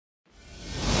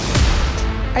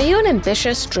Are you an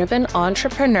ambitious, driven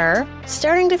entrepreneur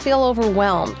starting to feel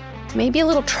overwhelmed, maybe a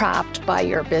little trapped by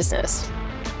your business?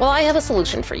 Well, I have a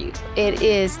solution for you. It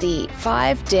is the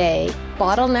 5-day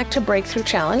Bottleneck to Breakthrough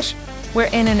Challenge, where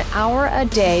in an hour a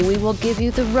day, we will give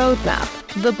you the roadmap,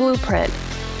 the blueprint,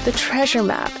 the treasure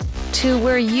map to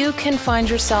where you can find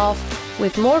yourself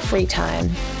with more free time,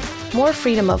 more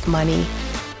freedom of money,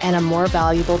 and a more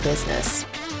valuable business.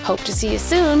 Hope to see you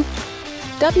soon.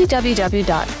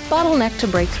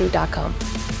 www.bottlenecktobreakthrough.com.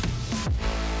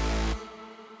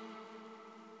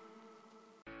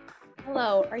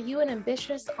 Hello, are you an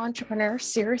ambitious entrepreneur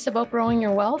serious about growing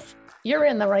your wealth? You're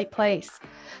in the right place.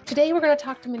 Today, we're going to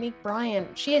talk to Monique Bryan.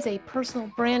 She is a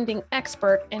personal branding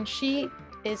expert, and she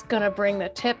is going to bring the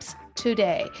tips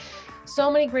today. So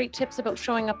many great tips about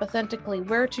showing up authentically,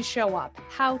 where to show up,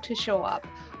 how to show up,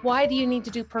 why do you need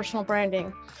to do personal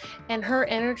branding? And her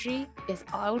energy is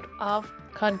out of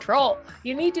control.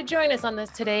 You need to join us on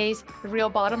this today's The Real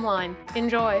Bottom Line.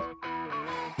 Enjoy.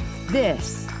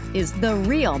 This is The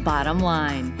Real Bottom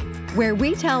Line, where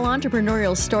we tell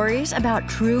entrepreneurial stories about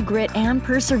true grit and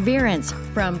perseverance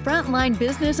from frontline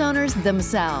business owners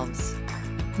themselves.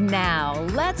 Now,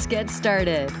 let's get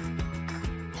started.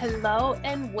 Hello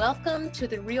and welcome to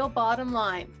The Real Bottom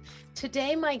Line.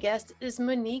 Today, my guest is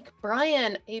Monique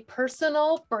Bryan, a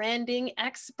personal branding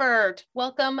expert.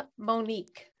 Welcome,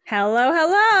 Monique. Hello,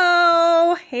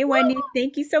 hello. Hey, Wendy.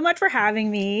 Thank you so much for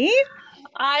having me.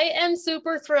 I am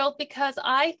super thrilled because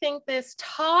I think this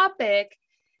topic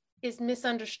is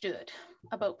misunderstood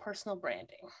about personal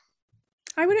branding.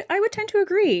 I would tend to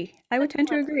agree.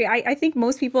 I think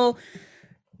most people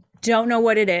don't know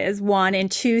what it is, one, and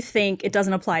two, think it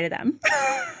doesn't apply to them.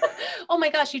 Oh my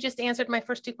gosh, you just answered my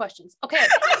first two questions. Okay,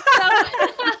 so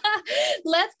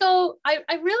let's go. I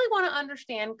really want to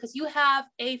understand, because you have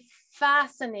a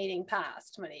fascinating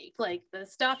past, Monique. Like, the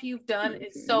stuff you've done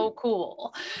is so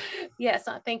cool. Yes,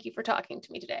 thank you for talking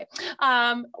to me today.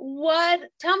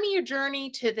 Tell me your journey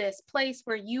to this place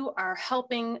where you are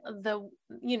helping the,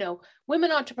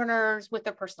 women entrepreneurs with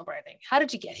their personal branding. How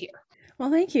did you get here? Well,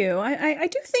 thank you. I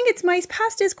do think my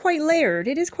past is quite layered.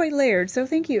 It is quite layered. So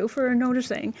thank you for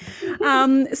noticing.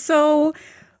 So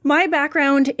my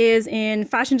background is in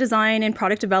fashion design and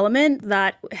product development.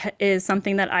 That is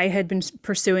something that I had been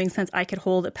pursuing since I could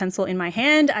hold a pencil in my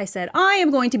hand. I said, I am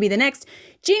going to be the next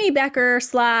Jeannie Becker /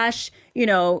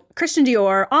 Christian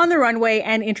Dior on the runway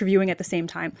and interviewing at the same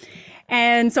time.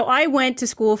 And so I went to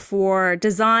school for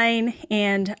design,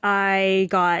 and I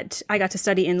got to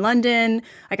study in London.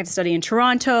 I got to study in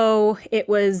Toronto. It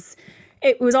was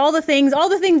all the things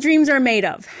dreams are made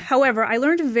of. However, I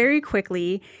learned very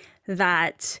quickly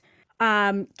that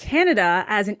Canada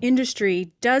as an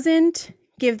industry doesn't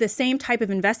give the same type of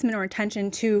investment or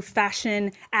attention to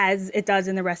fashion as it does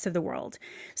in the rest of the world.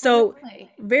 So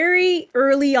very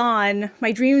early on,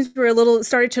 my dreams were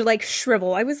started to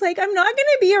shrivel. I was like, I'm not going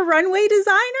to be a runway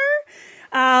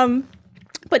designer.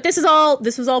 But this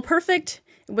was all perfect.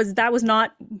 That was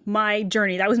not my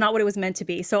journey. That was not what it was meant to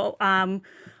be. So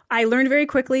I learned very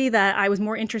quickly that I was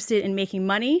more interested in making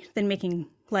money than making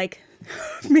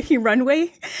making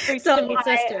runway.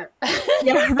 Sister.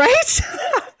 Yeah, right.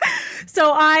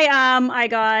 So I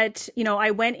got,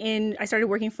 I went in, I started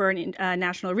working for a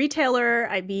national retailer.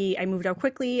 I moved out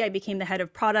quickly. I became the head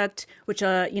of product, which,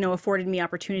 afforded me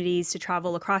opportunities to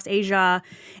travel across Asia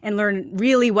and learn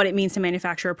really what it means to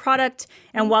manufacture a product.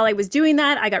 And while I was doing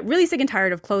that, I got really sick and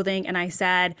tired of clothing. And I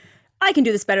said, I can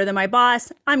do this better than my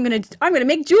boss. I'm going to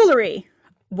make jewelry.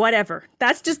 Whatever.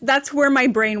 That's where my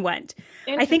brain went.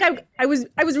 I think I was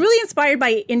really inspired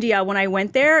by India when I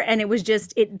went there, and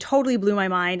it totally blew my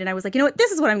mind. And I was like,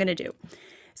 this is what I'm going to do.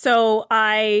 So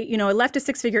I left a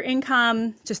 6-figure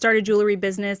income to start a jewelry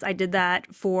business. I did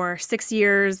that for 6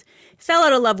 years, fell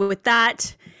out of love with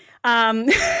that.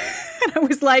 And I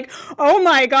was like, oh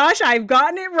my gosh, I've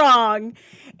gotten it wrong.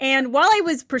 And while I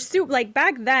was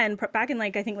back in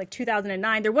I think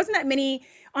 2009, there wasn't that many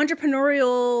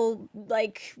entrepreneurial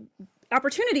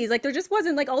opportunities. There just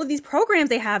wasn't all of these programs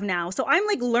they have now. So I'm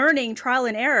learning trial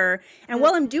and error. And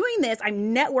while I'm doing this,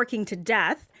 I'm networking to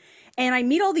death. And I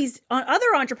meet all these other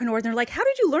entrepreneurs, and they're like, how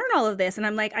did you learn all of this? And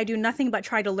I'm like, I do nothing but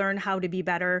try to learn how to be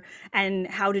better and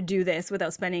how to do this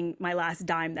without spending my last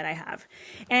dime that I have.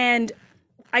 And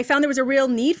I found there was a real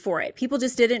need for it. People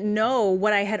just didn't know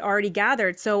what I had already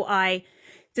gathered. So I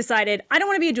decided, I don't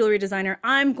want to be a jewelry designer.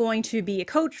 I'm going to be a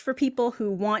coach for people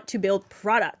who want to build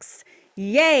products.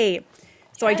 Yay.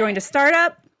 So I joined a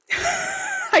startup.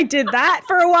 I did that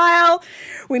for a while.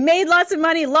 We made lots of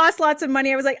money, lost lots of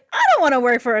money. I was like, I don't want to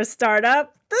work for a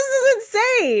startup. This is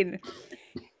insane.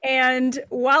 And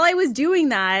while I was doing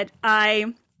that,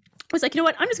 I was like, you know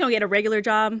what? I'm just going to get a regular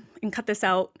job and cut this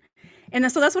out. And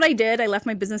so that's what I did. I left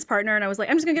my business partner and I was like,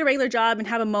 I'm just going to get a regular job and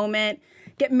have a moment,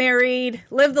 get married,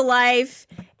 live the life.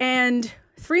 And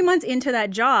 3 months into that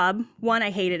job, one,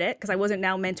 I hated it because I wasn't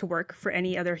now meant to work for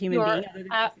any other human being.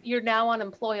 You're now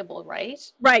unemployable, right?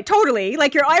 Right, totally.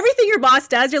 Like everything your boss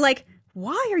does, you're like,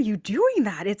 why are you doing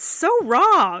that? It's so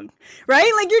wrong,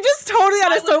 right? Like you're just totally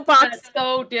on a soapbox.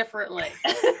 So differently.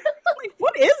 Like,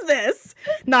 what is this?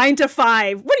 9 to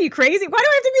 5. What are you, crazy? Why do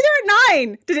I have to be there at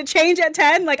 9? Did it change at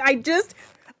 10? Like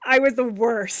I was the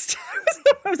worst.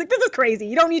 I was like, this is crazy.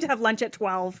 You don't need to have lunch at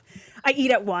 12. I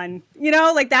eat at 1. You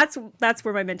know, like that's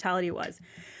where my mentality was.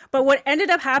 But what ended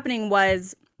up happening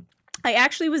was I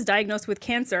actually was diagnosed with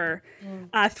cancer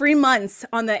 3 months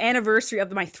on the anniversary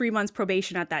of my 3 months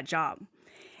probation at that job.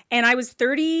 And I was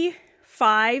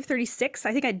 35, 36.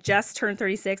 I think I just turned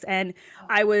 36. And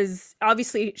I was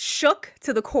obviously shook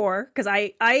to the core because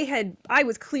I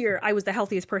was clear I was the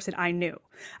healthiest person I knew.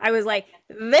 I was like,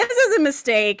 this is a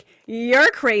mistake.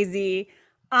 You're crazy.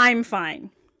 I'm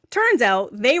fine. Turns out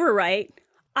they were right.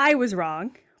 I was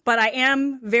wrong. But I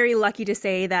am very lucky to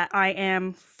say that I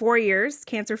am 4 years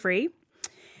cancer-free.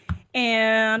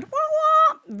 And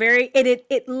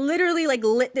it literally like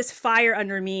lit this fire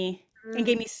under me and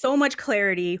gave me so much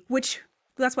clarity, which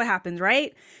that's what happens,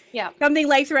 right? Yeah. Something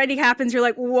life-threatening happens. You're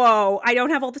like, whoa, I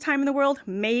don't have all the time in the world.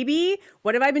 Maybe.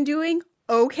 What have I been doing?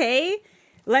 Okay.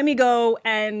 Let me go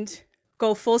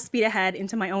full speed ahead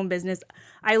into my own business.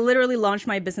 I literally launched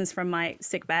my business from my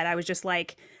sick bed. I was just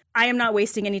like, I am not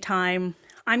wasting any time.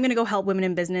 I'm going to go help women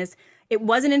in business. It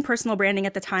wasn't in personal branding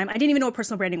at the time. I didn't even know what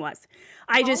personal branding was.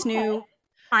 I just knew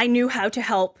I knew how to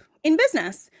help in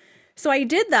business. So I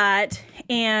did that.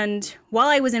 And while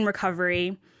I was in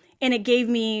recovery, and it gave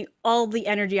me all the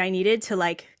energy I needed to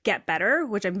like get better,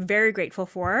 which I'm very grateful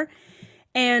for.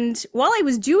 And while I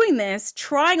was doing this,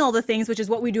 trying all the things, which is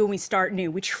what we do when we start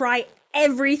new, we try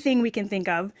everything we can think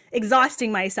of,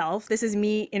 exhausting myself. This is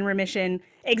me in remission,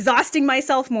 exhausting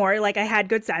myself more, like I had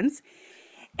good sense.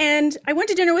 And I went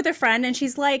to dinner with a friend and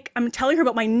she's like, I'm telling her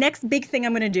about my next big thing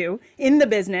I'm going to do in the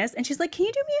business. And she's like, can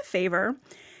you do me a favor?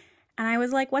 And I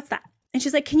was like, what's that? And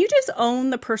she's like, can you just own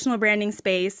the personal branding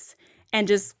space and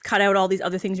just cut out all these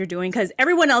other things you're doing? Because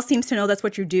everyone else seems to know that's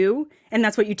what you do and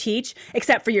that's what you teach,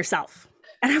 except for yourself.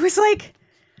 And I was like,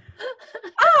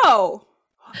 oh,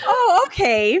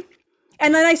 okay.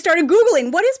 And then I started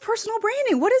Googling, what is personal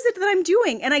branding? What is it that I'm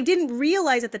doing? And I didn't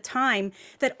realize at the time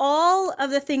that all of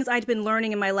the things I'd been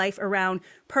learning in my life around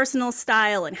personal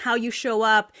style and how you show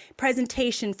up,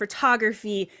 presentation,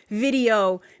 photography,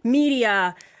 video,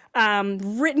 media,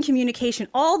 written communication,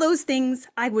 all those things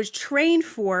I was trained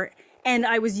for and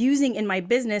I was using in my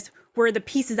business were the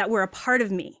pieces that were a part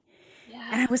of me. Yeah.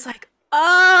 And I was like,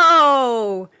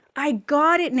 oh, I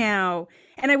got it now.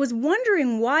 And I was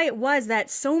wondering why it was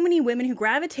that so many women who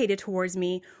gravitated towards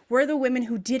me were the women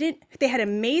who they had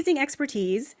amazing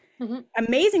expertise,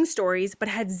 amazing stories, but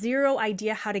had zero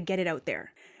idea how to get it out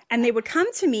there. And they would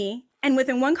come to me and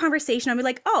within one conversation, I'd be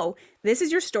like, oh, this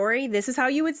is your story. This is how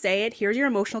you would say it. Here's your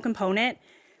emotional component.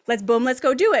 Let's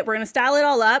go do it. We're going to style it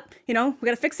all up. You know, we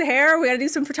got to fix the hair. We got to do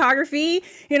some photography.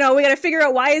 You know, we got to figure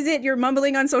out why is it you're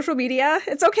mumbling on social media.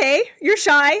 It's okay. You're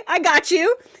shy. I got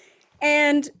you.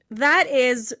 And that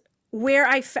is where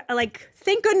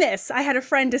thank goodness I had a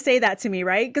friend to say that to me,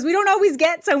 right? Because we don't always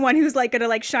get someone who's like going to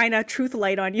like shine a truth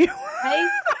light on you. Right?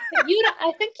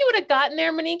 I think you would have gotten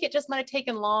there, Monique. It just might have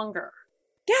taken longer.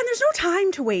 Yeah, and there's no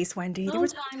time to waste, Wendy. There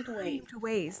was no time to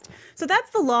waste. So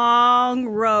that's the long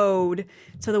road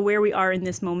to where we are in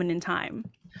this moment in time.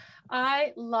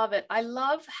 I love it. I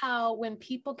love how when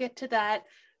people get to that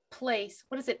place,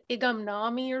 what is it,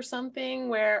 Igamnami or something,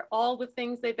 where all the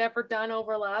things they've ever done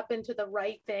overlap into the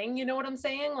right thing. You know what I'm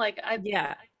saying?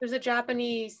 There's a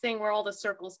Japanese thing where all the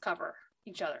circles cover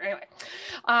each other. Anyway,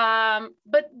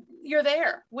 but you're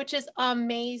there, which is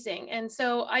amazing. And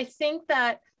so I think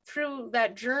that through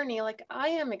that journey, like I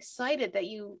am excited that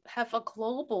you have a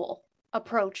global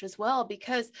approach as well,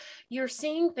 because you're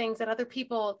seeing things that other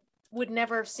people would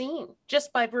never have seen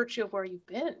just by virtue of where you've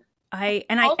been. I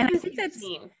think that's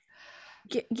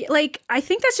I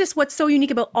think that's just what's so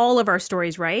unique about all of our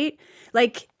stories, right?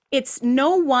 Like it's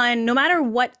no matter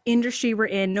what industry we're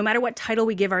in, no matter what title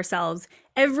we give ourselves,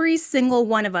 every single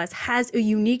one of us has a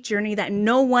unique journey that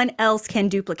no one else can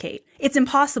duplicate. It's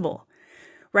impossible.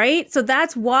 Right? So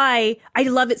that's why I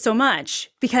love it so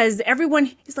much, because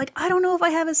everyone is like, I don't know if I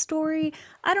have a story.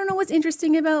 I don't know what's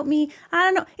interesting about me. I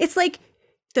don't know. It's like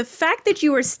the fact that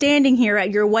you are standing here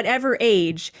at your whatever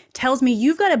age tells me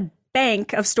you've got a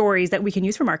bank of stories that we can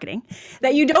use for marketing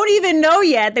that you don't even know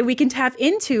yet that we can tap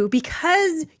into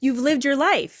because you've lived your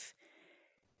life.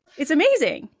 It's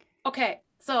amazing. Okay,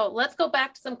 so let's go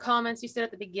back to some comments you said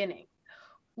at the beginning.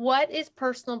 What is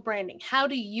personal branding? How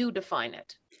do you define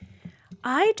it?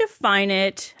 I define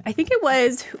it, I think it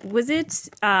was it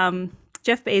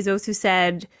Jeff Bezos who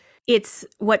said, it's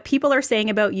what people are saying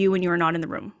about you when you are not in the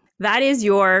room. That is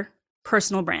your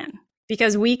personal brand.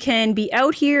 Because we can be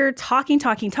out here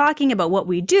talking about what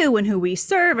we do and who we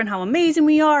serve and how amazing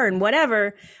we are and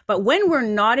whatever. But when we're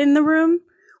not in the room,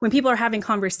 when people are having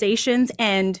conversations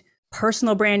and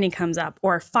personal branding comes up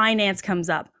or finance comes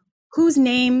up, whose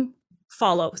name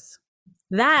follows?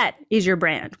 That is your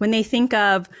brand. When they think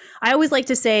of, I always like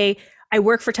to say, I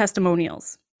work for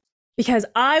testimonials because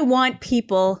I want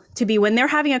people to be, when they're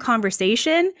having a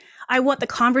conversation, I want the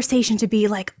conversation to be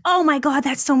like, oh my God,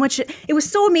 that's so much. It was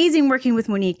so amazing working with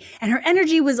Monique and her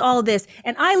energy was all this.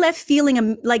 And I left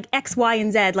feeling like X, Y,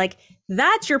 and Z. Like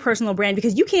that's your personal brand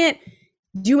because you can't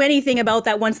do anything about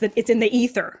that once that it's in the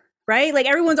ether, right? Like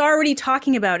everyone's already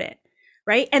talking about it,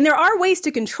 right? And there are ways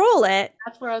to control it.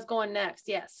 That's where I was going next.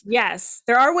 Yes. Yes,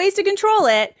 there are ways to control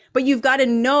it, but you've got to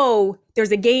know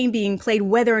there's a game being played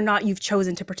whether or not you've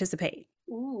chosen to participate.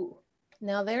 Ooh.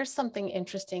 Now there's something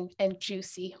interesting and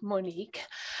juicy, Monique.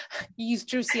 You use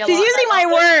juicy a lot. She's using my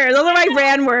words. Those are my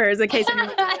brand words in case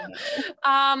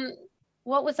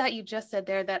what was that you just said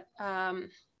there that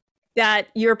that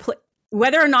you're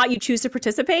whether or not you choose to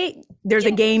participate, there's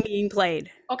a game being played.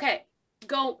 Okay.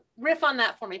 Go riff on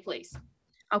that for me, please.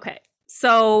 Okay.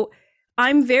 So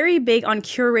I'm very big on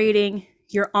curating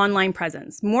your online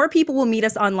presence. More people will meet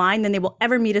us online than they will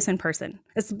ever meet us in person,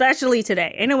 especially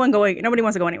today. Nobody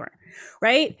wants to go anywhere,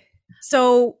 right?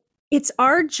 So it's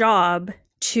our job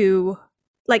to,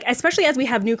 like, especially as we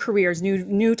have new careers,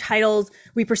 new titles,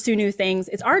 we pursue new things.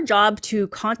 It's our job to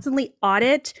constantly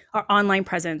audit our online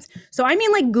presence. So I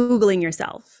mean, like Googling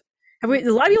yourself. A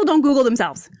lot of people don't Google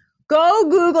themselves. Go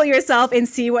Google yourself and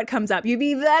see what comes up. You'd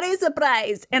be very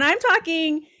surprised. And I'm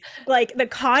talking like the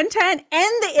content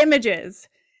and the images.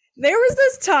 There was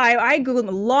this time I Googled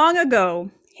long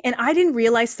ago and I didn't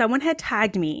realize someone had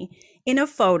tagged me in a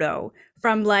photo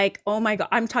from like, oh my God,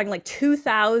 I'm talking like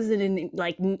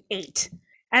 2008.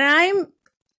 And I'm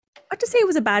not to say it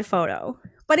was a bad photo,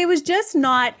 but it was just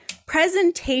not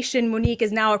presentation. Monique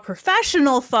is now a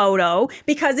professional photo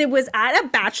because it was at a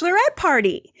bachelorette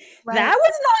party. Right. That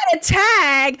was not a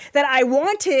tag that I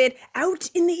wanted out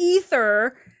in the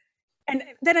ether. And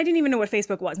then I didn't even know what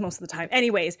Facebook was most of the time.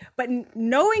 Anyways, but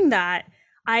knowing that,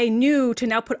 I knew to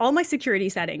now put all my security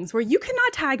settings where you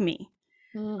cannot tag me.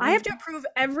 Mm-hmm. I have to approve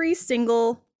every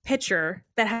single picture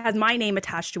that has my name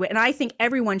attached to it. And I think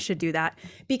everyone should do that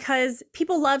because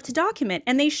people love to document,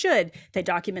 and they should. They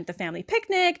document the family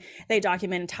picnic, they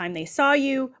document a time they saw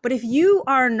you. But if you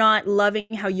are not loving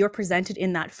how you're presented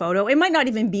in that photo, it might not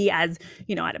even be as,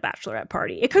 at a bachelorette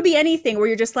party. It could be anything where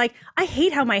you're just like, I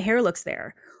hate how my hair looks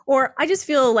there. Or I just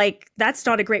feel like that's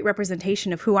not a great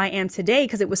representation of who I am today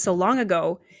because it was so long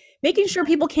ago. Making sure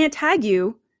people can't tag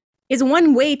you is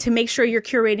one way to make sure you're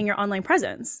curating your online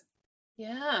presence.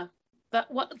 Yeah,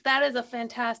 that is a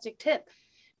fantastic tip.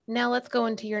 Now let's go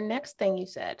into your next thing you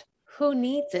said. Who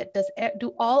needs it?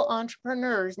 Do all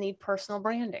entrepreneurs need personal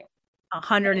branding?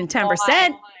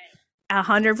 110%.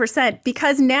 100%.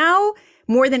 Because now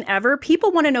more than ever,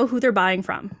 people want to know who they're buying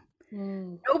from.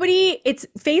 It's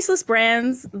faceless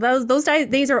brands. Those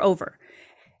days are over,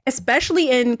 especially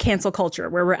in cancel culture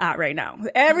where we're at right now.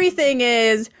 Everything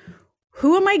is,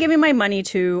 who am I giving my money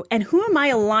to? And who am I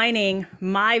aligning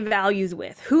my values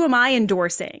with? Who am I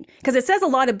endorsing? Because it says a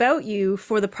lot about you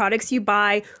for the products you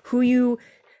buy, who you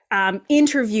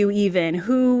interview, even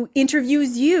who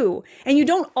interviews you. And you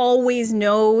don't always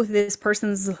know this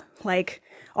person's like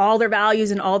all their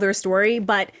values and all their story.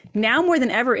 But now more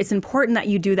than ever, it's important that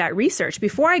you do that research.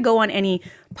 Before I go on any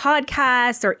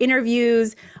podcasts or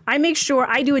interviews, I make sure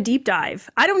I do a deep dive.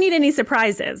 I don't need any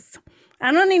surprises.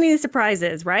 I don't need any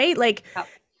surprises, right? Like,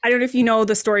 I don't know if you know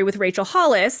the story with Rachel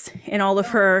Hollis and all of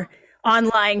her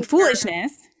online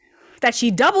foolishness that she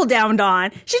doubled down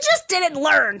on. She just didn't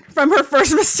learn from her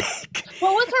first mistake.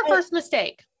 What was her first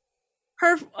mistake?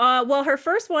 Her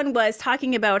first one was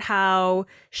talking about how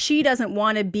she doesn't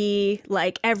want to be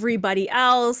like everybody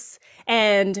else.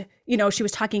 And, she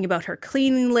was talking about her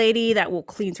cleaning lady that will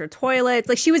clean her toilets.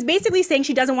 Like, she was basically saying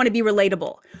she doesn't want to be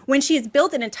relatable when she has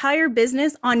built an entire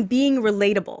business on being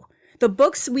relatable. The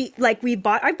books I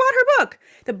bought her book.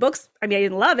 The books, I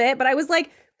didn't love it, but I was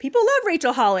like, people love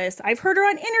Rachel Hollis. I've heard her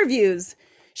on interviews.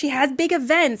 She has big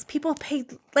events. People pay,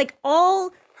 like,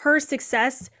 all her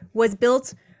success was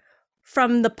built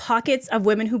from the pockets of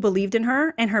women who believed in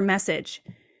her and her message.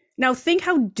 Now think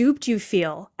how duped you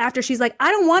feel after she's like, I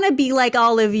don't want to be like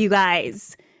all of you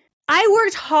guys. I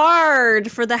worked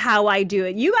hard for the how I do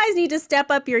it. You guys need to step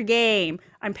up your game.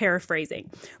 I'm paraphrasing,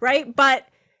 right? But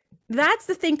that's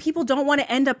the thing. People don't want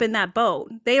to end up in that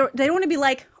boat. They don't want to be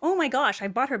like, oh my gosh, I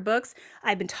bought her books.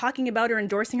 I've been talking about her,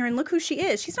 endorsing her, and look who she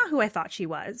is. She's not who I thought she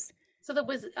was. So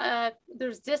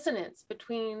there's dissonance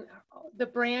between the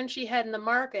brand she had in the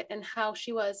market and how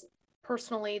she was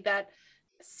personally, that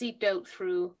seeped out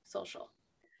through social.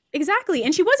 Exactly.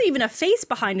 And she wasn't even a face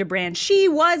behind a brand. She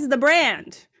was the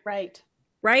brand. Right.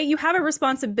 Right? You have a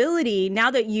responsibility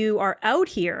now that you are out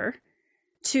here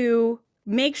to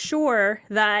make sure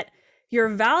that your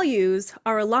values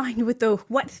are aligned with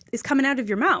what is coming out of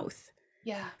your mouth.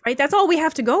 Yeah. Right? That's all we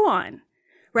have to go on.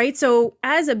 Right? So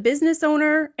as a business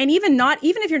owner, and even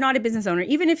if you're not a business owner,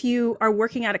 even if you are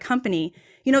working at a company,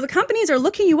 the companies are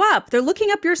looking you up. They're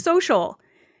looking up your social.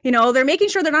 They're making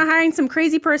sure they're not hiring some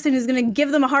crazy person who's going to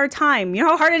give them a hard time. You know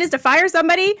how hard it is to fire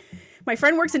somebody? My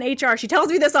friend works in HR. She tells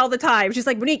me this all the time. She's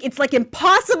like, Monique, it's like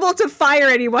impossible to fire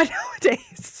anyone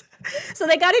nowadays. So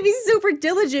they got to be super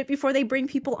diligent before they bring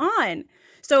people on.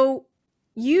 So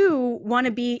you want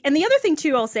to be, and the other thing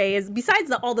too, I'll say is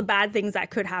besides all the bad things that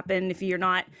could happen if you're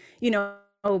not,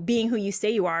 being who you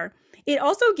say you are, it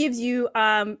also gives you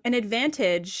an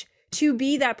advantage to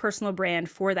be that personal brand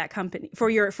for that company, for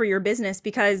your business,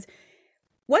 because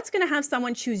what's going to have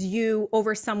someone choose you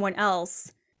over someone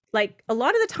else? Like a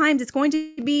lot of the times it's going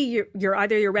to be your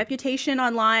either your reputation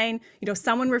online,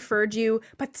 someone referred you,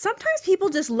 but sometimes people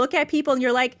just look at people and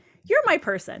you're like, you're my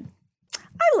person.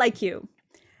 I like you.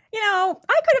 I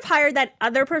could have hired that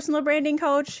other personal branding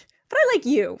coach, but I like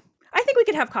you. I think we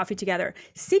could have coffee together.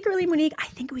 Secretly, Monique, I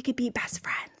think we could be best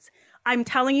friends. I'm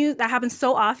telling you, that happens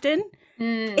so often.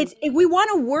 We want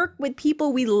to work with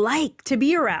people we like to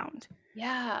be around.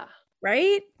 Yeah.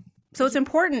 Right? So it's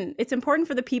important. It's important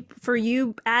for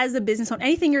you as a business owner,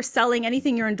 anything you're selling,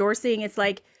 anything you're endorsing. It's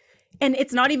like, and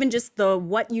it's not even just the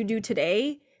what you do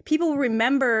today. People will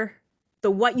remember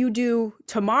the what you do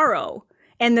tomorrow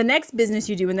and the next business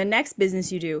you do and the next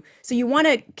business you do. So you want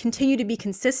to continue to be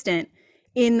consistent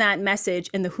in that message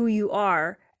and the who you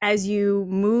are as you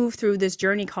move through this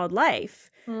journey called life.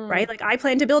 Right? Like I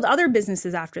plan to build other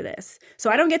businesses after this. So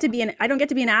I don't get to be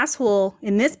an asshole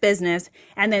in this business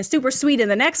and then super sweet in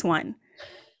the next one.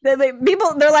 They're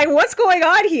like, what's going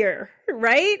on here?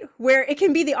 Right? Where it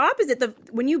can be the opposite.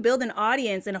 When you build an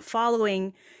audience and a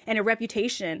following and a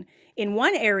reputation in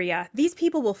one area, these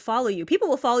people will follow you. People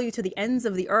will follow you to the ends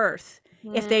of the earth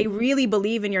if they really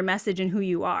believe in your message and who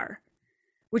you are,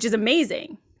 which is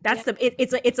amazing. That's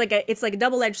it's like a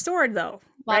double-edged sword though,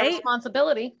 a lot right? of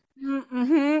responsibility.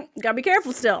 Gotta be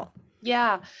careful still.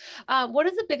 Yeah. What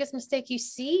is the biggest mistake you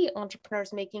see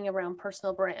entrepreneurs making around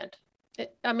personal brand?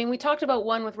 We talked about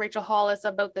one with Rachel Hollis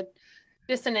about the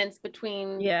dissonance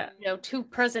between, two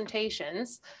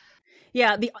presentations.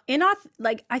 Yeah.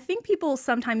 I think people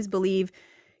sometimes believe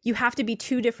you have to be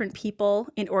two different people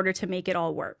in order to make it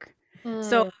all work.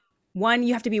 So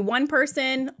you have to be one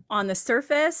person on the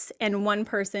surface and one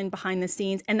person behind the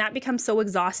scenes. And that becomes so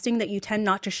exhausting that you tend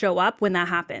not to show up when that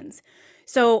happens.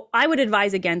 So I would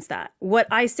advise against that. What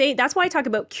I say, that's why I talk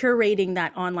about curating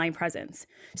that online presence.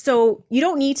 So you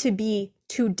don't need to be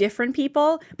two different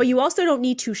people, but you also don't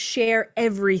need to share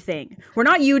everything. We're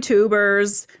not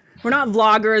YouTubers. We're not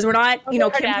vloggers. We're not, Kim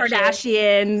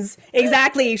Kardashians.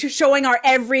 Exactly. Showing our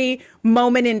every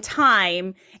moment in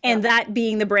time and that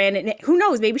being the brand. And who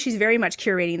knows, maybe she's very much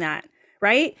curating that.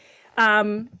 Right.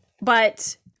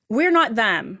 But we're not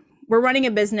them. We're running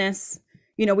a business.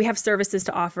 We have services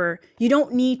to offer. You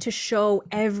don't need to show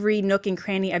every nook and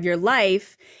cranny of your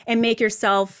life and make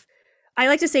yourself, I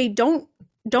like to say, don't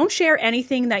share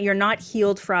anything that you're not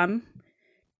healed from.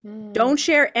 Don't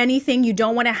share anything you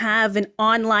don't want to have an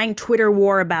online Twitter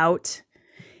war about.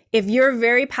 If you're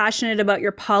very passionate about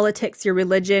your politics, your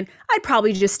religion, I'd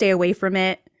probably just stay away from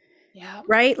it. Yeah.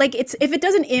 Right? Like if it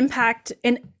doesn't impact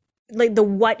and like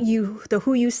the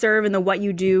who you serve and the what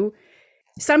you do.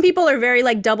 Some people are very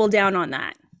like double down on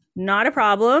that. Not a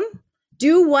problem.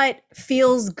 Do what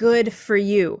feels good for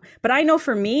you. But I know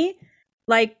for me,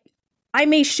 like I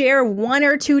may share one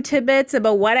or two tidbits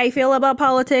about what I feel about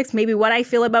politics, maybe what I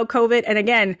feel about COVID. And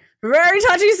again, very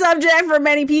touchy subject for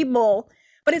many people,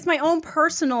 but it's my own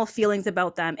personal feelings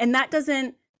about them. And that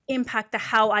doesn't impact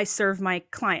how I serve my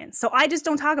clients. So I just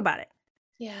don't talk about it.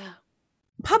 Yeah.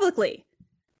 Publicly,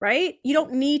 right? You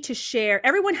don't need to share.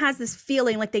 Everyone has this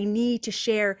feeling like they need to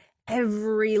share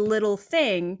every little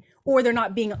thing or they're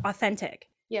not being authentic.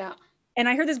 Yeah. And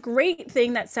I heard this great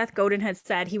thing that Seth Godin had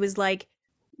said. He was like,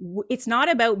 it's not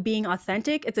about being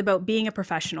authentic. It's about being a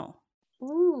professional.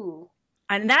 Ooh.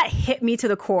 And that hit me to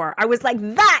the core. I was like,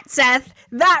 that, Seth,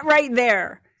 that right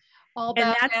there. All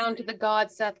And back down to the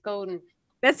god Seth Godin.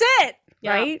 That's it,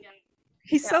 Yeah. right?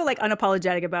 He's so like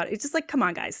unapologetic about it. It's just like, come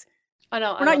on, guys. I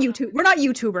know. We're not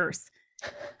YouTubers.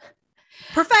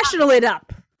 Professional it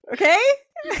up, okay?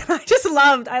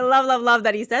 I love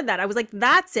that he said that. I was like,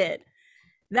 that's it.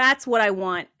 That's what I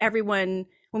want everyone,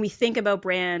 when we think about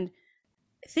brand,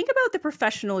 think about the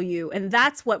professional you, and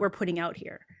that's what we're putting out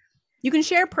here. You can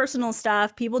share personal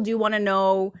stuff. People do want to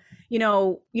know,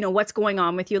 what's going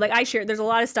on with you. Like I share, there's a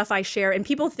lot of stuff I share, and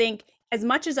people think as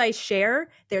much as I share,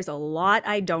 there's a lot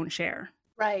I don't share.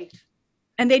 Right.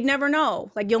 And they'd never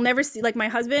know. Like you'll never see, like my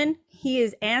husband, he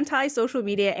is anti-social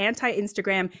media,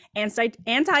 anti-Instagram,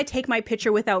 anti take my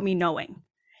picture without me knowing.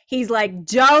 He's like,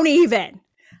 don't even.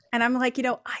 And I'm like, I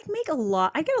get a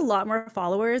lot more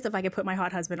followers if I could put my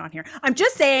hot husband on here. I'm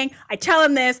just saying, I tell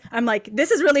him this. I'm like, this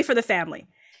is really for the family.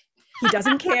 He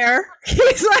doesn't care.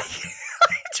 He's like,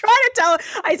 I try to tell,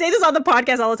 I say this on the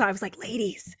podcast all the time. It's like,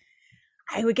 ladies,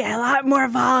 I would get a lot more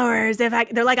followers if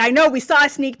they're like, I know we saw a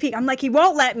sneak peek. I'm like, he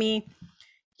won't let me.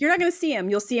 You're not going to see him.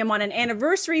 You'll see him on an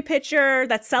anniversary picture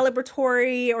that's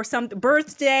celebratory or some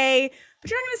birthday, but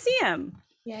you're not going to see him.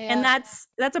 Yeah. And that's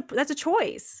a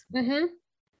choice. Mm-hmm.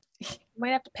 You might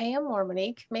have to pay him more,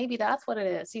 Monique. Maybe that's what it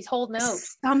is. He's holding out.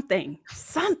 Something.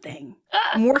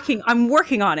 I'm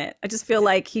working on it. I just feel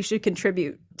like he should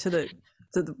contribute to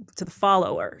the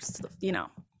followers,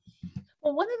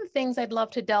 Well, one of the things I'd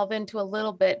love to delve into a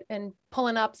little bit and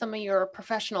pulling up some of your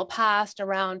professional past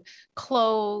around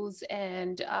clothes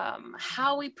and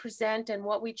how we present and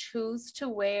what we choose to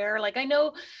wear. Like I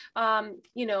know,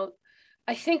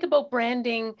 I think about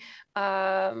branding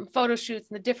photo shoots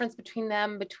and the difference between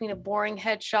them, between a boring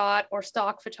headshot or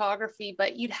stock photography,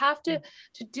 but you'd have to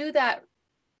do that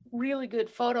really good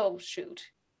photo shoot.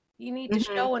 You need to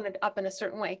show it up in a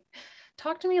certain way.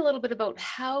 Talk to me a little bit about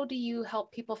how do you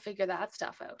help people figure that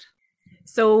stuff out?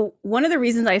 So one of the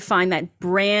reasons I find that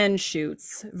brand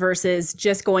shoots versus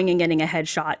just going and getting a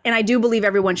headshot, and I do believe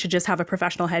everyone should just have a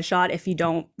professional headshot if you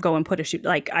don't go and put a shoot,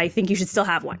 like I think you should still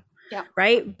have one. Yeah.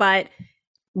 Right. But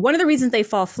one of the reasons they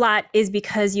fall flat is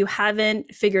because you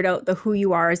haven't figured out who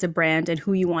you are as a brand and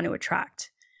who you want to attract.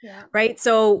 Yeah. Right.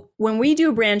 So when we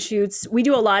do brand shoots, we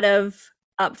do a lot of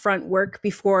upfront work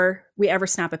before we ever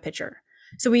snap a picture.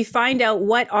 So we find out,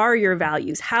 what are your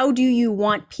values? How do you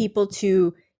want people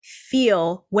to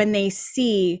feel when they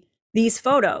see these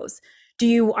photos?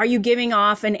 Are you giving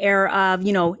off an air of,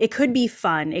 it could be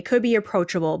fun, it could be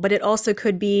approachable, but it also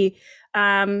could be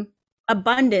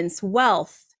abundance,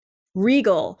 wealth,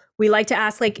 regal. We like to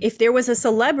ask, like, if there was a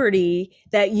celebrity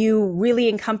that you really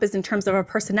encompass in terms of a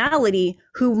personality,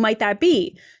 who might that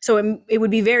be? So it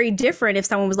would be very different if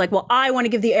someone was like, well, I want to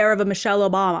give the air of a Michelle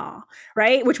Obama,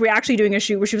 right? Which we're actually doing a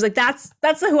shoot where she was like, that's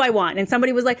who I want. And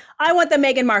somebody was like, I want the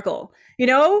Meghan Markle,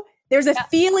 There's a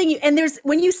feeling, and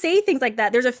when you say things like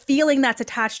that, there's a feeling that's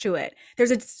attached to it.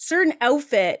 There's a certain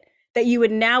outfit that you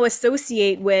would now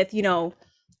associate with,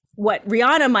 what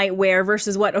Rihanna might wear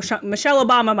versus what Michelle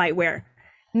Obama might wear.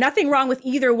 Nothing wrong with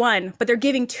either one, but they're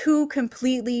giving two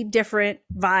completely different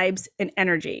vibes and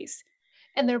energies.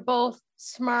 And they're both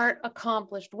smart,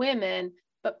 accomplished women,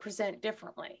 but present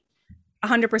differently.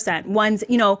 100%. One's,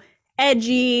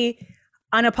 edgy,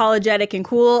 unapologetic and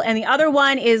cool. And the other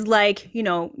one is like,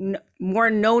 more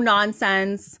no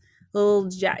nonsense, little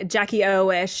Jackie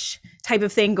O-ish type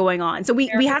of thing going on. So we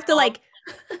have to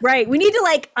right. We need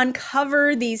to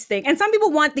uncover these things. And some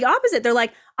people want the opposite. They're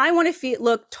like, I want to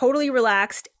look totally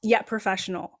relaxed, yet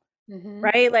professional,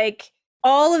 right? Like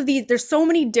all of these, there's so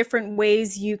many different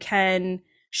ways you can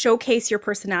showcase your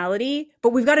personality, but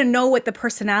we've got to know what the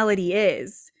personality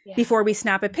is before we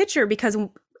snap a picture, because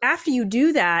after you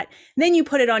do that, then you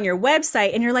put it on your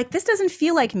website and you're like, this doesn't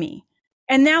feel like me.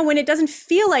 And now when it doesn't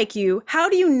feel like you, how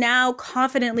do you now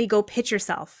confidently go pitch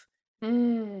yourself?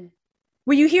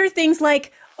 Where you hear things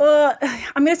like, I'm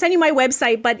going to send you my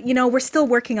website, but we're still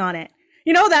working on it.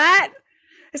 That?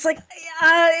 It's like,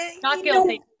 not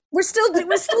guilty. We're still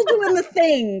doing the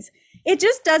things. It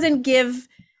just doesn't give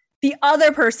the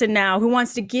other person now who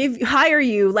wants to hire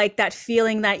you that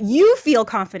feeling that you feel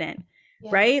confident,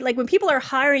 right? Like when people are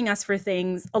hiring us for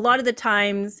things, a lot of the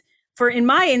times, in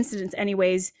my instance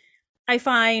anyways, I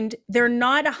find they're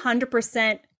not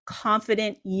 100%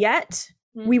 confident yet.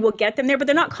 We will get them there, but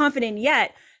they're not confident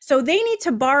yet. So they need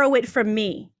to borrow it from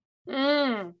me.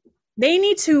 They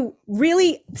need to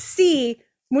really see,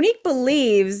 Monique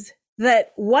believes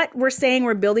that what we're saying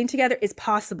we're building together is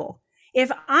possible. If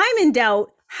I'm in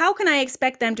doubt, how can I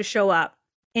expect them to show up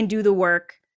and do the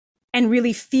work and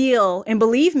really feel and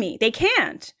believe me? They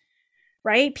can't,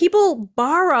 right? People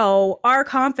borrow our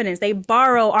confidence. They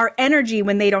borrow our energy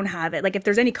when they don't have it. Like if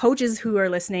there's any coaches who are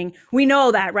listening, we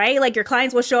know that, right? Like your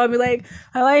clients will show up and be like,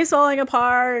 my life's falling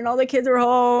apart and all the kids are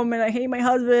home and I hate my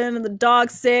husband and the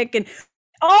dog's sick and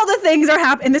all the things are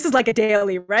happening. And this is like a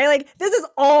daily, right? Like this is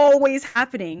always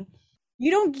happening.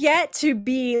 You don't get to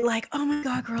be like, oh my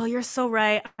God, girl, you're so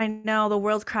right. I know the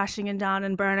world's crashing and down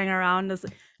and burning around us.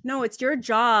 No, it's your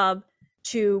job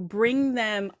to bring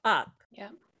them up. Yeah.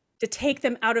 To take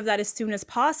them out of that as soon as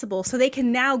possible so they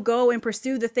can now go and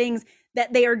pursue the things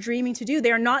that they are dreaming to do.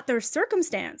 They are not their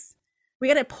circumstance. We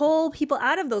got to pull people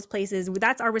out of those places.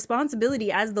 That's our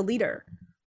responsibility as the leader.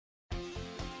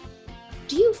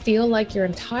 Do you feel like your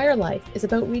entire life is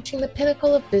about reaching the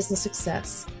pinnacle of business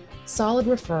success? Solid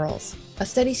referrals, a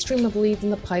steady stream of leads in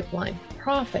the pipeline,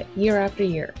 profit year after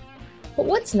year. But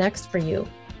what's next for you?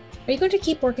 Are you going to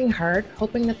keep working hard,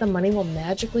 hoping that the money will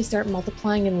magically start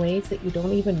multiplying in ways that you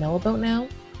don't even know about now?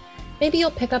 Maybe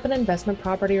you'll pick up an investment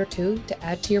property or two to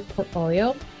add to your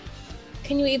portfolio.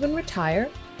 Can you even retire?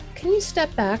 Can you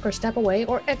step back or step away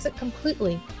or exit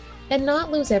completely and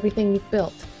not lose everything you've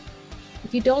built?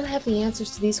 If you don't have the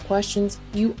answers to these questions,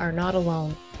 you are not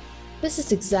alone. This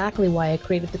is exactly why I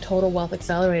created the Total Wealth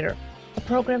Accelerator, a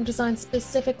program designed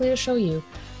specifically to show you,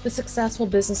 the successful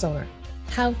business owner,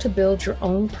 how to build your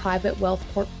own private wealth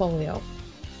portfolio.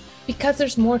 Because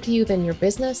there's more to you than your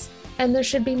business, and there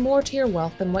should be more to your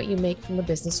wealth than what you make from the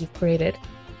business you've created.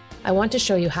 I want to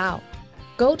show you how.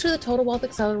 Go to the Total Wealth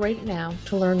Accelerator now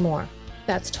to learn more.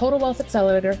 That's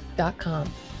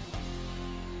TotalWealthAccelerator.com.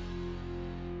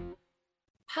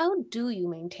 How do you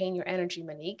maintain your energy,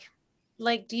 Monique?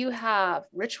 Like, do you have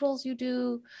rituals you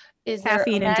do? Is there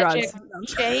Caffeine a and magic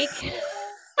drugs. shake?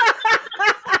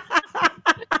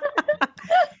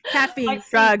 Caffeine,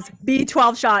 drugs,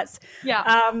 B12 shots. Yeah.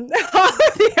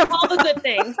 All the good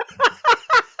things.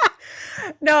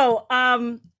 No,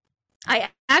 I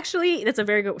actually, that's a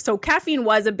very good, so caffeine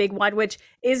was a big one, which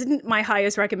isn't my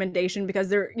highest recommendation because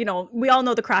there, we all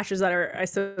know the crashes that are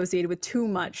associated with too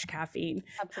much caffeine.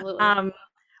 Absolutely.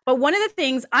 But one of the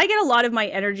things, I get a lot of my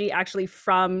energy actually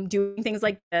from doing things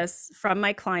like this, from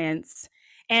my clients.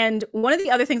 And one of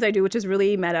the other things I do, which is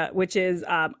really meta, which is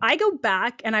I go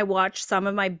back and I watch some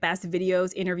of my best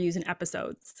videos, interviews, and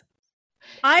episodes.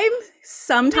 I'm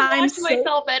sometimes I don't watch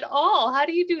myself at all. How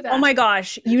do you do that? Oh my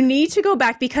gosh, you need to go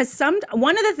back because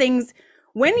one of the things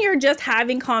when you're just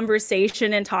having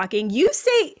conversation and talking, you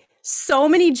say so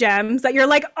many gems that you're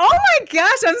like, oh my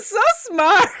gosh, I'm so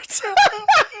smart.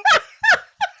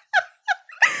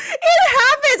 It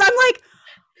happens. I'm like,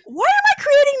 why am I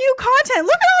creating new content?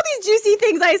 Look at all these juicy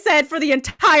things I said for the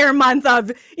entire month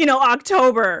of,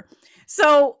 October.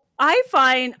 So I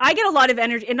find I get a lot of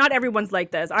energy, and not everyone's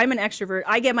like this. I'm an extrovert.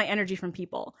 I get my energy from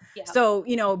people. Yeah. So,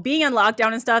 being in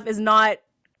lockdown and stuff is not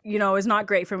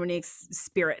great for Monique's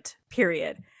spirit,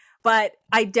 period. But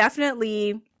I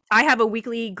have a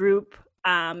weekly group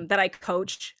that I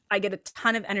coach. I get a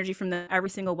ton of energy from them every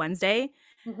single Wednesday.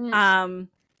 Mm-hmm.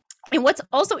 And what's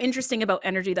also interesting about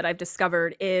energy that I've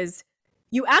discovered is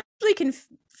you actually can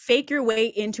fake your way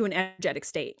into an energetic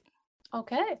state.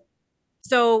 Okay.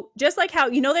 So just like how,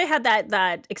 they had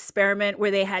that experiment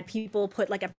where they had people put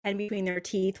like a pen between their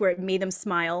teeth where it made them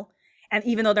smile. And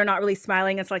even though they're not really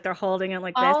smiling, it's like they're holding it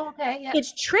like this. Oh, okay. Yeah. It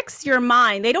tricks your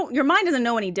mind. Your mind doesn't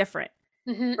know any different.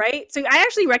 Mm-hmm. Right. So I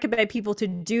actually recommend people to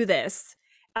do this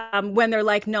when they're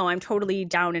like, no, I'm totally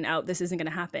down and out. This isn't going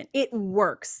to happen. It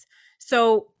works.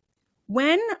 So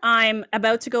when I'm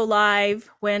about to go live,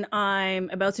 when I'm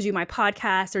about to do my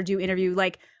podcast or do interview,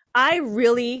 like I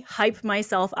really hype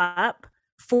myself up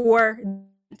for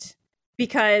it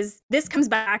because this comes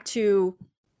back to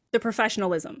the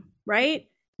professionalism, right?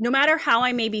 No matter how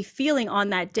I may be feeling on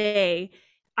that day,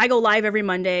 I go live every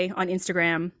Monday on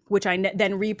Instagram, which I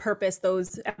then repurpose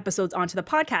those episodes onto the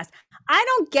podcast. I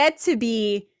don't get to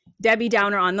be Debbie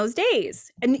Downer on those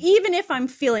days. And even if I'm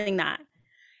feeling that,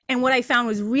 and what I found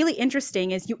was really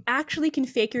interesting is you actually can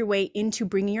fake your way into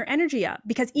bringing your energy up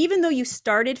because even though you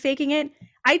started faking it,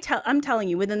 I'm telling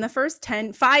you, within the first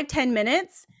 10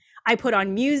 minutes, I put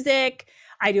on music,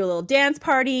 I do a little dance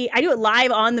party, I do it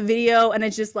live on the video, and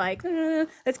it's just like,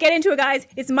 let's get into it, guys.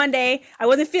 It's Monday. I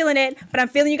wasn't feeling it, but I'm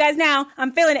feeling you guys now.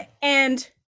 I'm feeling it. And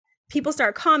people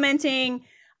start commenting.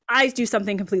 I do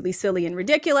something completely silly and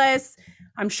ridiculous.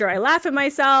 I'm sure I laugh at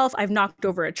myself. I've knocked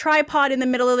over a tripod in the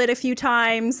middle of it a few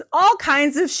times, all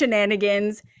kinds of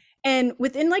shenanigans. And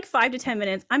within like 5 to 10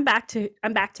 minutes, I'm back to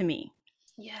me.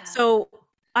 Yeah. So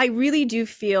I really do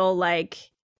feel like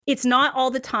it's not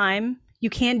all the time. You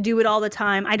can't do it all the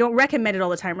time. I don't recommend it all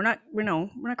the time. We're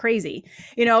not crazy,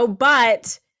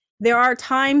 but there are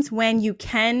times when you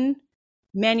can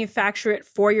manufacture it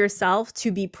for yourself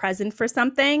to be present for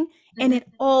something, and it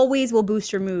always will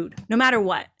boost your mood. No matter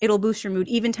what, it'll boost your mood,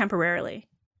 even temporarily.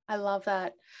 I love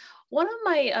that. One of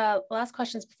my last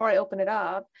questions before I open it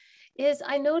up is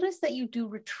I noticed that you do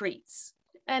retreats,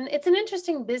 and it's an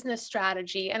interesting business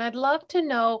strategy, and I'd love to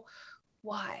know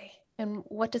why and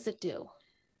what does it do?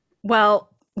 Well,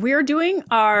 we're doing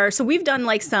so we've done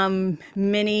like some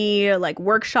mini like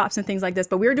workshops and things like this,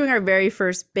 but we're doing our very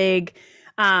first big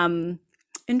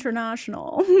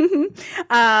international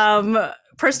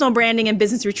personal branding and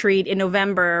business retreat in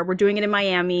November. We're doing it in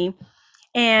Miami.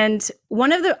 And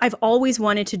I've always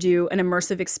wanted to do an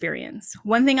immersive experience.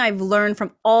 One thing I've learned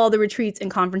from all the retreats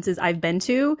and conferences I've been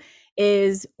to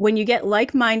is when you get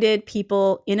like-minded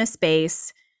people in a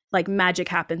space, like magic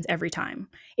happens every time.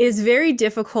 It is very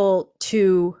difficult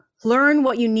to learn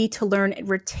what you need to learn and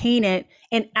retain it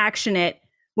and action it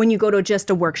when you go to just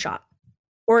a workshop.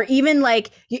 Or even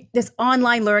like this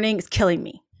online learning is killing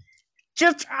me.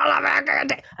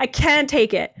 I can't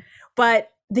take it.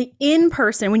 But the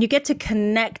in-person, when you get to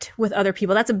connect with other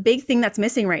people, that's a big thing that's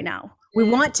missing right now. We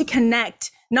want to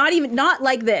connect, not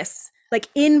like this, like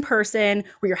in person,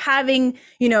 where you're having,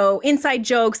 inside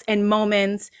jokes and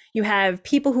moments. You have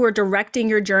people who are directing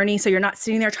your journey, so you're not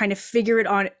sitting there trying to figure it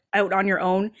out on your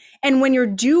own. And when you're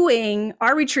doing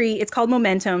our retreat, it's called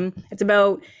Momentum. It's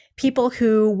about people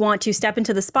who want to step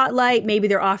into the spotlight. Maybe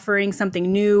they're offering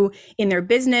something new in their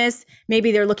business.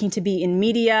 Maybe they're looking to be in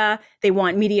media. They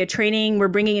want media training. We're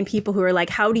bringing in people who are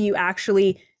like, how do you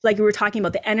actually, like we were talking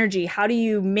about the energy, how do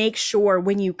you make sure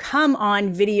when you come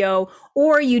on video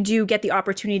or you do get the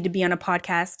opportunity to be on a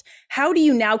podcast, how do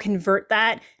you now convert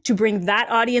that to bring that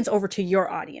audience over to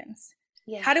your audience?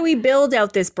 Yeah. How do we build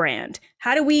out this brand?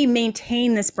 How do we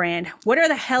maintain this brand? What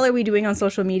the hell are we doing on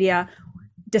social media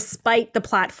despite the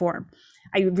platform?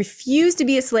 I refuse to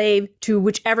be a slave to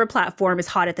whichever platform is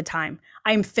hot at the time.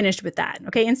 I am finished with that.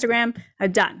 Okay, Instagram,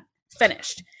 I'm done,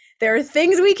 finished. There are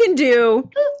things we can do,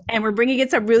 and we're bringing in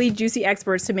some really juicy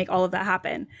experts to make all of that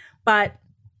happen. But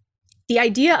the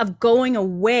idea of going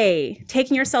away,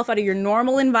 taking yourself out of your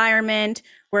normal environment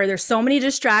where there's so many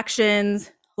distractions,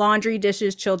 laundry,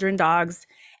 dishes, children, dogs,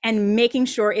 and making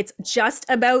sure it's just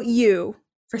about you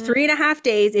for 3.5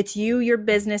 days, it's you, your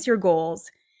business, your goals,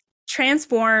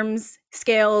 transforms,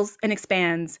 scales, and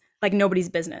expands like nobody's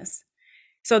business.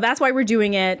 So that's why we're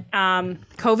doing it.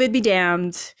 COVID be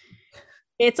damned.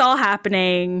 It's all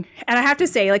happening. And I have to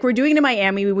say, like, we're doing it in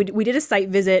Miami. We did a site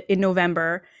visit in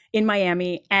November in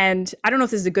Miami. And I don't know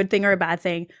if this is a good thing or a bad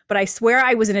thing, but I swear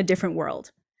I was in a different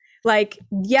world. Like,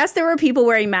 yes, there were people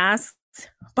wearing masks,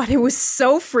 but it was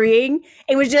so freeing.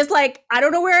 It was just like, I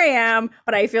don't know where I am,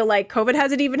 but I feel like COVID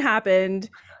hasn't even happened.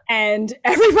 And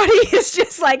everybody is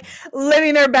just like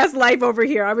living their best life over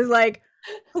here. I was like,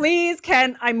 please,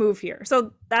 can I move here?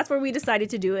 So that's where we decided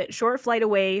to do it. Short flight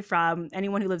away from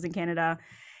anyone who lives in Canada.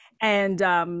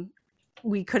 And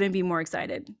we couldn't be more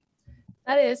excited.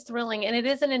 That is thrilling. And it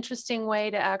is an interesting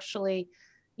way to actually,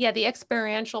 the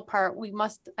experiential part,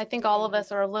 I think all of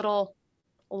us are a little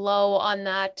low on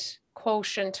that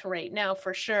quotient right now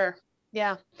for sure.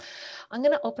 Yeah. I'm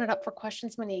going to open it up for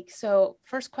questions, Monique. So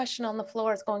first question on the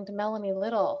floor is going to Melanie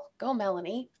Little. Go,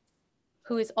 Melanie,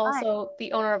 who is also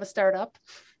the owner of a startup.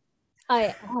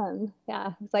 I am. Yeah.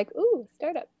 I was like, ooh,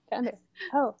 startup founder.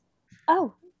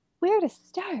 Oh, where to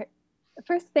start?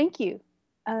 First, thank you,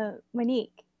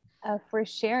 Monique, for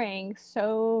sharing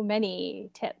so many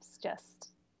tips.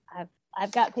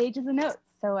 I've got pages of notes,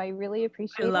 so I really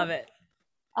appreciate it. I love it.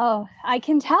 Oh, I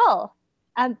can tell.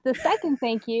 The second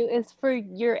thank you is for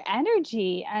your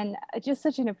energy and just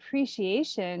such an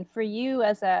appreciation for you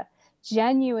as a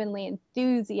genuinely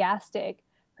enthusiastic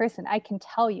person. I can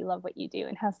tell you love what you do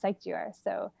and how psyched you are.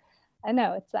 So I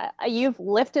know it's that you've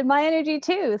lifted my energy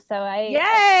too. So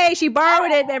yay! She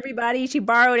borrowed it, everybody. She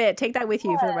borrowed it. Take that with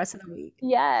you for the rest of the week.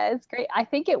 Yeah, it's great. I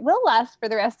think it will last for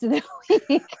the rest of the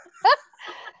week.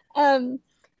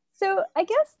 So I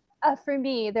guess for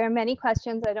me, there are many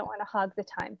questions. I don't want to hog the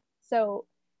time. So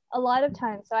a lot of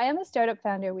times, so I am a startup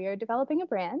founder. We are developing a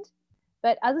brand,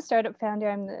 but as a startup founder,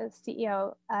 I'm the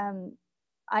CEO.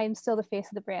 I'm still the face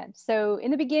of the brand. So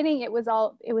in the beginning, it was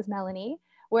Melanie.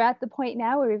 We're at the point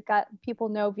now where we've got people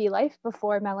know V-Life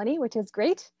before Melanie, which is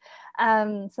great.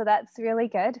 So that's really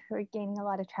good. We're gaining a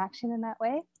lot of traction in that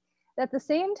way. At the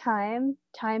same time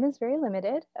is very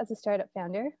limited as a startup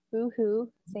founder.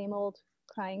 Boo-hoo, same old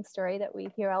crying story that we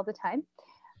hear all the time.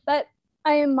 But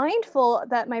I am mindful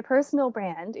that my personal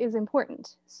brand is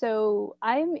important. So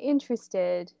I'm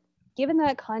interested, given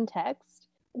that context,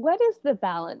 what is the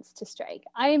balance to strike?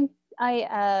 I'm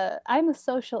a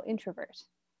social introvert.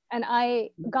 And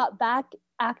I got back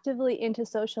actively into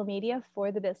social media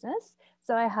for the business.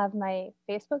 So I have my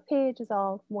Facebook page is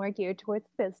all more geared towards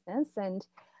business,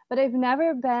 but I've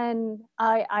never been,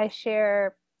 I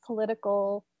share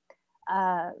political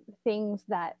things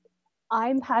that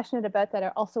I'm passionate about that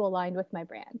are also aligned with my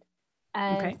brand.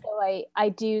 And so I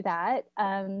do that,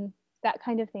 that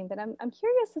kind of thing. But I'm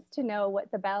curious as to know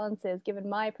what the balance is, given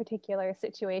my particular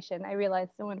situation. I realize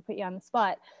I don't want to put you on the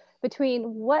spot,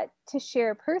 between what to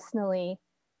share personally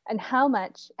and how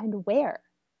much and where.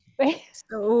 Right?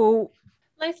 So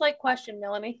nice light question,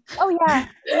 Melanie. Oh yeah,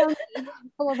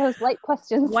 full of those light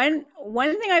questions. One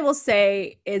thing I will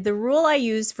say is the rule I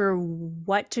use for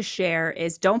what to share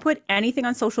is don't put anything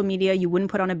on social media you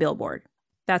wouldn't put on a billboard.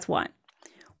 That's one.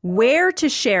 Where to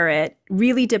share it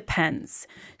really depends.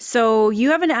 So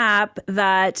you have an app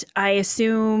that I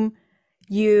assume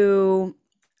you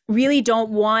really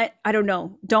don't want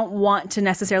to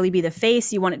necessarily be the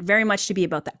face. You want it very much to be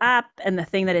about the app and the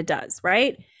thing that it does,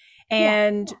 right?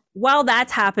 And while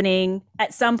that's happening,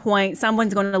 at some point,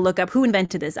 someone's going to look up who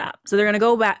invented this app. So they're going to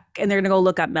go back and they're going to go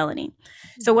look up Melanie.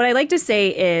 So what I like to say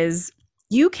is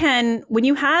you can, when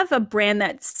you have a brand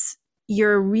that's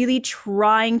you're really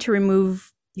trying to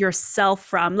remove yourself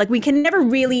from, like we can never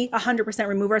really 100%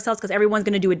 remove ourselves because everyone's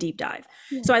going to do a deep dive.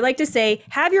 So I like to say,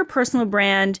 have your personal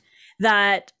brand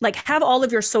that like have all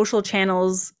of your social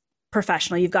channels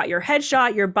professional. You've got your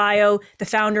headshot, your bio, the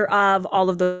founder of, all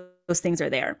of those things are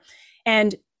there.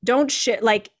 And don't share,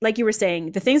 like you were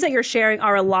saying, the things that you're sharing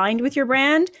are aligned with your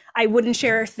brand. I wouldn't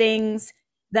share things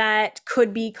that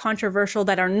could be controversial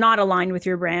that are not aligned with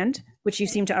your brand, which you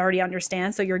seem to already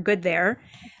understand. So you're good there.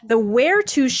 The where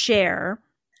to share,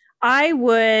 I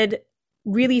would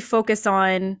really focus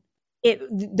on it,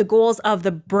 the goals of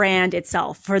the brand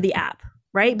itself for the app,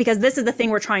 right? Because this is the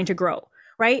thing we're trying to grow,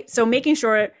 right? So making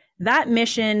sure that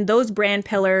mission, those brand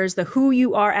pillars, the who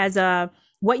you are as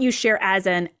what you share as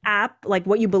an app, like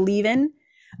what you believe in,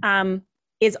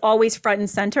 is always front and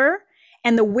center.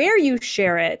 And the where you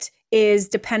share it is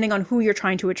depending on who you're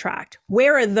trying to attract.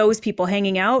 Where are those people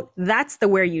hanging out? That's the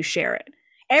where you share it.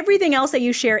 Everything else that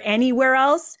you share anywhere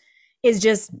else is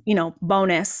just,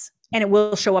 bonus, and it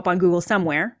will show up on Google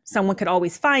somewhere. Someone could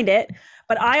always find it.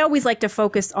 But I always like to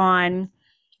focus on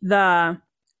who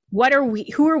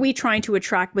are we trying to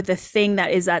attract with the thing that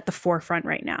is at the forefront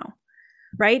right now,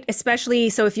 right? Especially,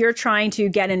 so if you're trying to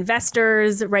get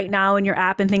investors right now in your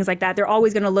app and things like that, they're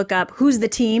always going to look up who's the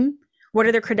team, what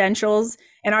are their credentials,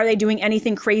 and are they doing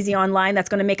anything crazy online that's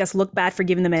going to make us look bad for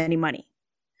giving them any money,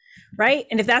 right?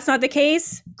 And if that's not the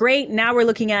case, great. Now we're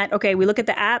looking at, okay, we look at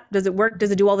the app. Does it work?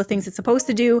 Does it do all the things it's supposed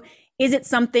to do? Is it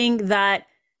something that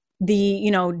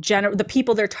the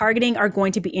people they're targeting are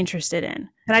going to be interested in?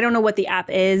 And I don't know what the app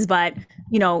is, but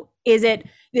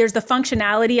there's the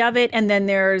functionality of it. And then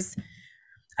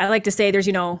I like to say there's,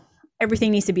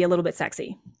 everything needs to be a little bit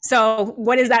sexy. So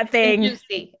what is that thing?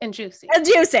 And juicy,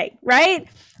 right?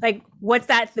 Like what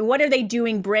are they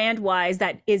doing brand wise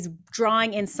that is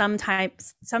drawing in some type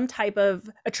of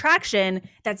attraction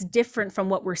that's different from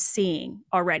what we're seeing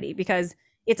already? Because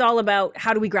it's all about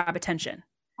how do we grab attention?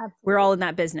 Absolutely. We're all in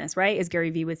that business, right? As Gary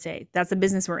Vee would say, that's the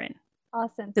business we're in.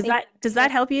 Awesome. Does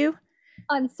that help you?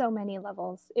 On so many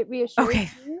levels. It reassures me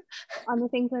on the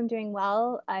things I'm doing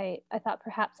well. I thought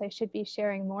perhaps I should be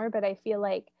sharing more, but I feel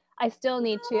like I still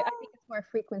need to. I think it's more a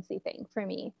frequency thing for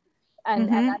me,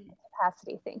 and that's a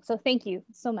capacity thing. So thank you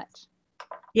so much.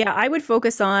 Yeah, I would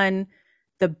focus on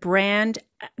the brand,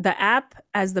 the app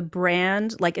as the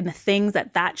brand, like in the things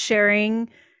that's sharing,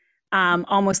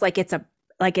 almost like it's a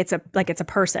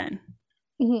person,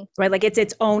 right? Like it's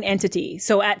its own entity.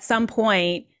 So at some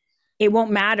point, it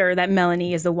won't matter that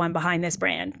Melanie is the one behind this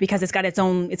brand because it's got its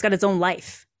own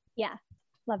life. Yeah.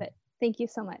 Love it. Thank you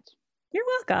so much. You're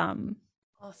welcome.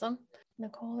 Awesome.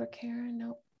 Nicole or Karen?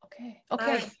 No. Okay.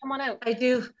 Come on out. I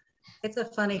do. It's a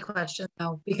funny question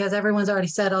though, because everyone's already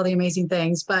said all the amazing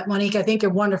things, but Monique, I think you're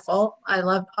wonderful. I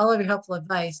love all of your helpful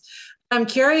advice. I'm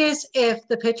curious if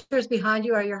the pictures behind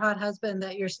you are your hot husband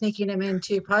that you're sneaking him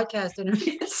into podcast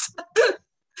interviews.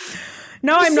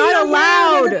 No, I'm not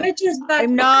allowed.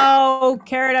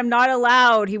 Karen, I'm not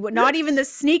allowed. He would not even the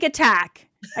sneak attack.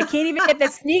 I can't even get the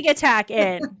sneak attack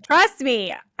in. Trust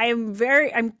me. I'm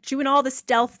doing all the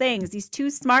stealth things. He's too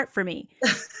smart for me.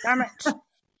 Darn it.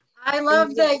 I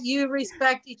love that you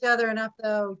respect each other enough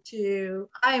though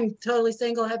I'm totally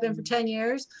single, have been for 10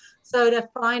 years. So to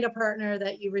find a partner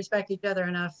that you respect each other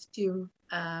enough to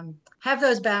have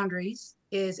those boundaries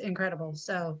is incredible.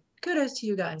 So kudos to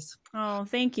you guys. Oh,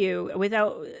 thank you.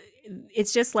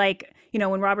 It's just like,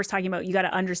 when Robert's talking about, you got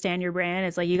to understand your brand.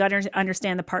 It's like, you got to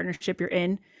understand the partnership you're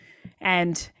in.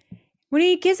 And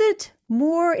Monique,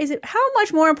 how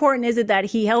much more important is it that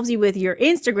he helps you with your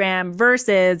Instagram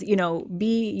versus,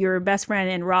 be your best friend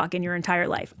and rock in your entire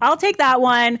life? I'll take that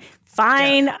one.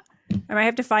 Fine. Yeah. I might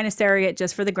have to find a surrogate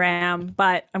just for the gram,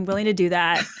 but I'm willing to do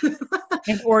that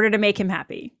in order to make him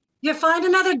happy. You find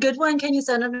another good one. Can you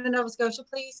send him to Nova Scotia,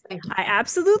 please? Thank you. I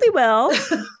absolutely will.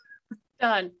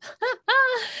 Done.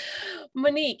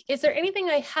 Monique, is there anything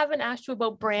I haven't asked you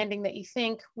about branding that you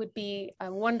think would be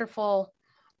a wonderful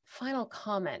final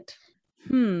comment?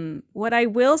 What I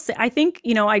will say, I think,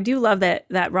 I do love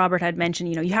that Robert had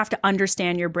mentioned, you have to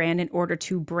understand your brand in order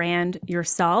to brand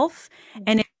yourself.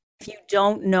 And if you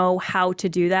don't know how to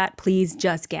do that, please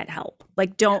just get help.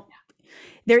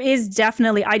 There is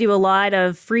definitely, I do a lot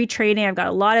of free training. I've got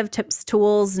a lot of tips,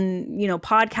 tools, and,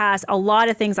 podcasts, a lot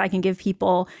of things I can give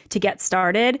people to get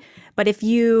started. But if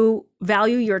you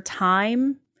value your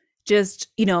time, just,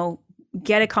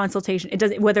 get a consultation. It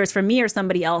doesn't, whether it's from me or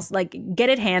somebody else, get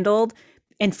it handled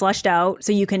and flushed out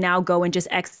so you can now go and just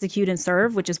execute and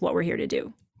serve, which is what we're here to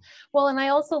do. Well, and I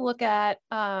also look at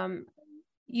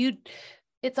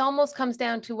it almost comes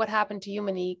down to what happened to you,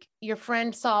 Monique. Your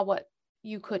friend saw what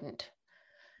you couldn't.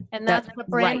 And that's what a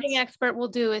branding expert will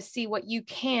do, is see what you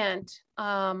can't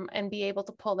and be able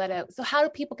to pull that out. So how do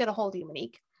people get a hold of you,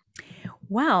 Monique?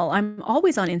 Well, I'm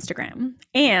always on Instagram,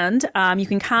 and you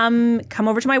can come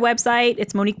over to my website.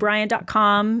 It's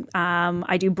moniquebryan.com.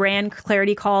 I do brand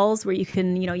clarity calls where you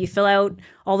can, you fill out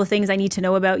all the things I need to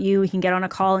know about you. We can get on a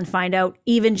call and find out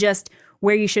even just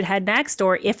where you should head next,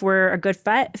 or if we're a good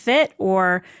fit,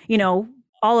 or,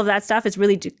 all of that stuff is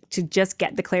really to just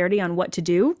get the clarity on what to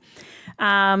do.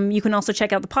 You can also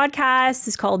check out the podcast.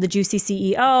 It's called The Juicy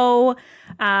CEO.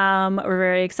 We're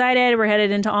very excited. We're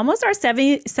headed into almost our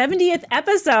 70th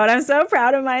episode. I'm so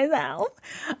proud of myself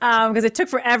because it took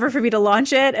forever for me to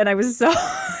launch it. And I was so,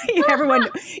 everyone, how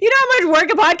much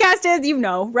work a podcast is,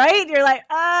 right? You're like,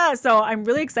 so I'm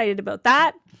really excited about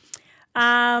that.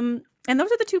 And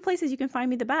those are the two places you can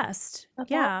find me the best. That's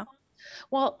yeah. Awesome.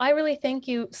 Well, I really thank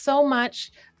you so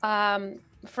much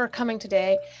for coming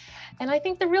today. And I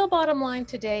think the real bottom line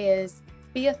today is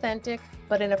be authentic,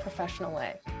 but in a professional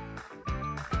way.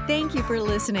 Thank you for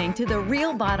listening to The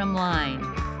Real Bottom Line.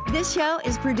 This show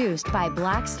is produced by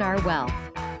Black Star Wealth.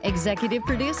 Executive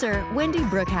producer, Wendy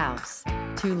Brookhouse.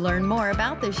 To learn more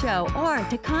about the show or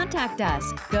to contact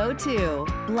us, go to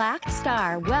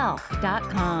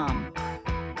blackstarwealth.com.